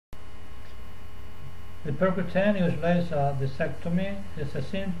The percutaneous laser discectomy is a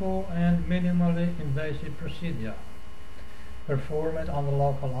simple and minimally invasive procedure performed under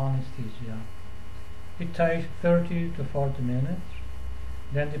local anesthesia. It takes 30 to 40 minutes,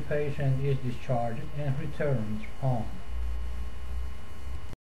 then the patient is discharged and returns home.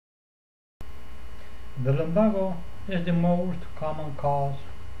 The lumbago is the most common cause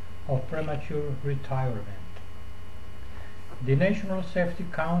of premature retirement. The National Safety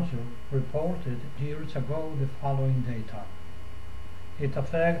Council reported years ago the following data. It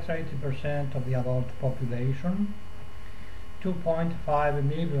affects 80% of the adult population, 2.5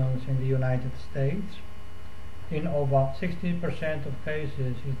 million in the United States. In over 60% of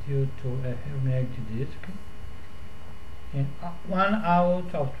cases is due to a herniated disc. In 1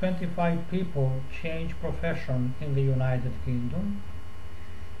 out of 25 people change profession in the United Kingdom.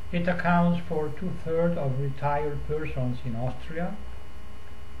 It accounts for 2/3 of retired persons in Austria.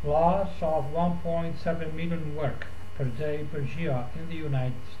 Loss of 1.7 million work per day per year in the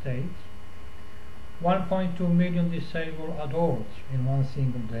United States. 1.2 million disabled adults in one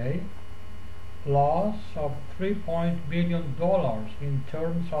single day. Loss of $3 billion in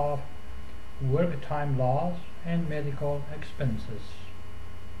terms of work time loss and medical expenses.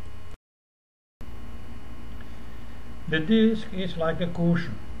 The disc is like a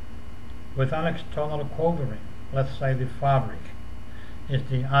cushion with an external covering. Let's say the fabric is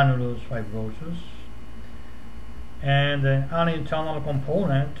the annulus fibrosus, and an internal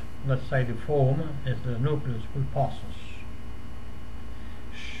component, let's say the foam, is the nucleus pulposus.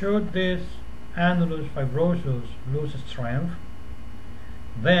 Should this annulus fibrosus lose strength,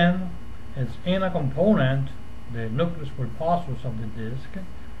 then its inner component, the nucleus pulposus of the disc,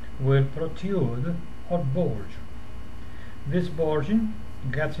 will protrude or bulge. This bulging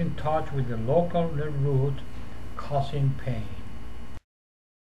gets in touch with the local nerve root, causing pain.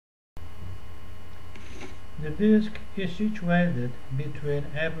 The disc is situated between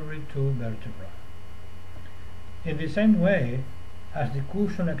every two vertebrae. In the same way as the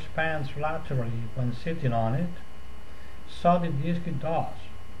cushion expands laterally when sitting on it, so the disc does,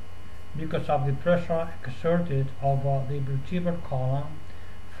 because of the pressure exerted over the vertebral column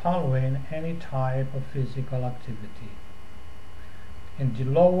following any type of physical activity. In the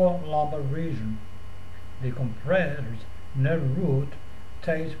lower lumbar region, the compressed nerve root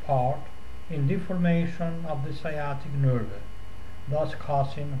takes part in the formation of the sciatic nerve, thus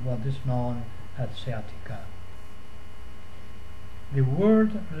causing what is known as sciatica. The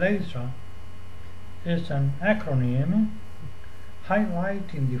word laser is an acronym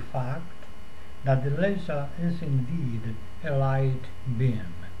highlighting the fact that the laser is indeed a light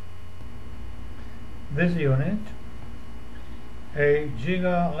beam. This unit, a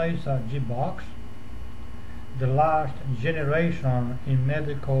Giga laser GBOX, the last generation in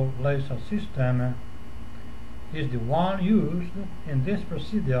medical laser system, is the one used in this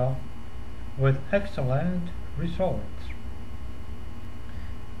procedure with excellent results.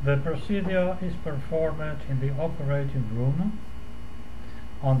 The procedure is performed in the operating room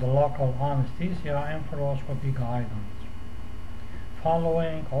under local anesthesia and fluoroscopy guidance,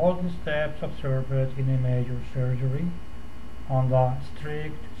 following all the steps observed in a major surgery under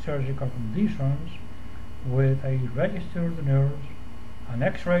strict surgical conditions, with a registered nurse, an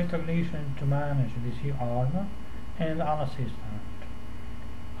X-ray technician to manage the C-arm, and an assistant.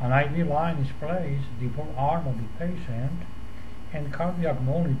 An IV line is placed the forearm of the patient, and cardiac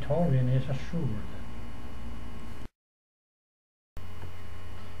monitoring is assured.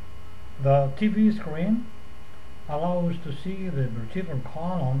 The TV screen allows to see the vertebral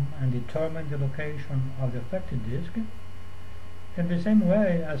column and determine the location of the affected disc, in the same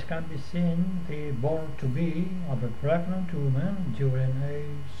way as can be seen the born-to-be of a pregnant woman during a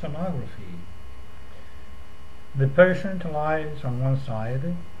sonography. The patient lies on one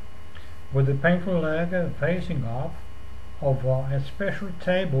side, with the painful leg facing up, over a special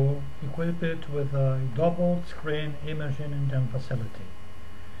table equipped with a double-screen imaging facility.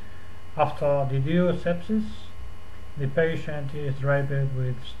 After the diosepsis, the patient is draped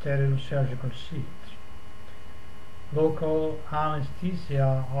with sterile surgical sheets. Local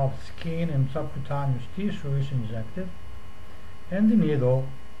anesthesia of skin and subcutaneous tissue is injected, and the needle,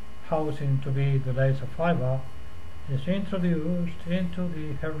 housing to be the laser fiber, is introduced into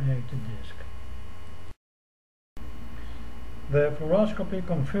the herniated disc. The fluoroscopy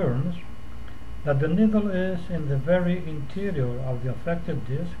confirms that the needle is in the very interior of the affected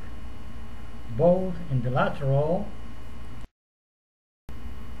disc, both in the lateral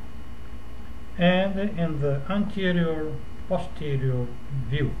and in the anterior-posterior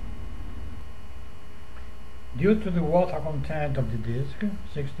view. Due to the water content of the disc,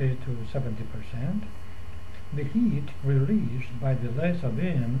 60 to 70%, The heat released by the laser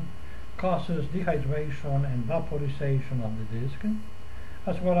beam causes dehydration and vaporization of the disc,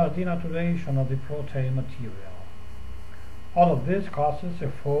 as well as denaturation of the protein material. All of this causes a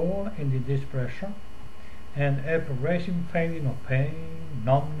fall in the disc pressure and a progressive feeling of pain,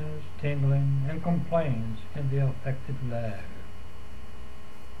 numbness, tingling, and complaints in the affected leg.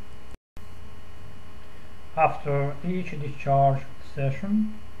 After each discharge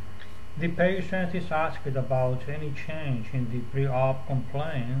session, the patient is asked about any change in the pre-op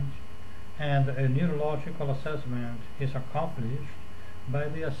complaints, and a neurological assessment is accomplished by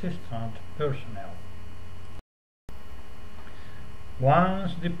the assistant personnel.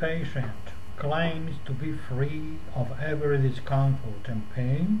 Once the patient claims to be free of every discomfort and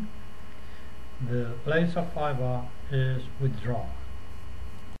pain, the laser fiber is withdrawn,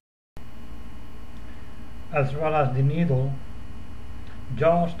 as well as the needle.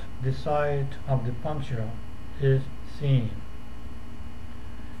 Just the site of the puncture is seen,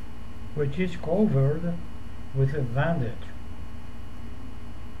 which is covered with a bandage.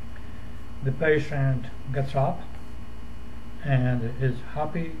 The patient gets up and is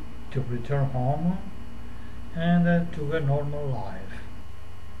happy to return home and to a normal life.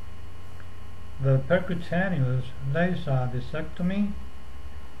 The percutaneous laser discectomy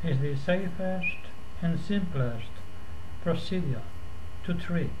is the safest and simplest procedure to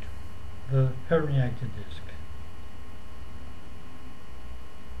treat the herniated disc.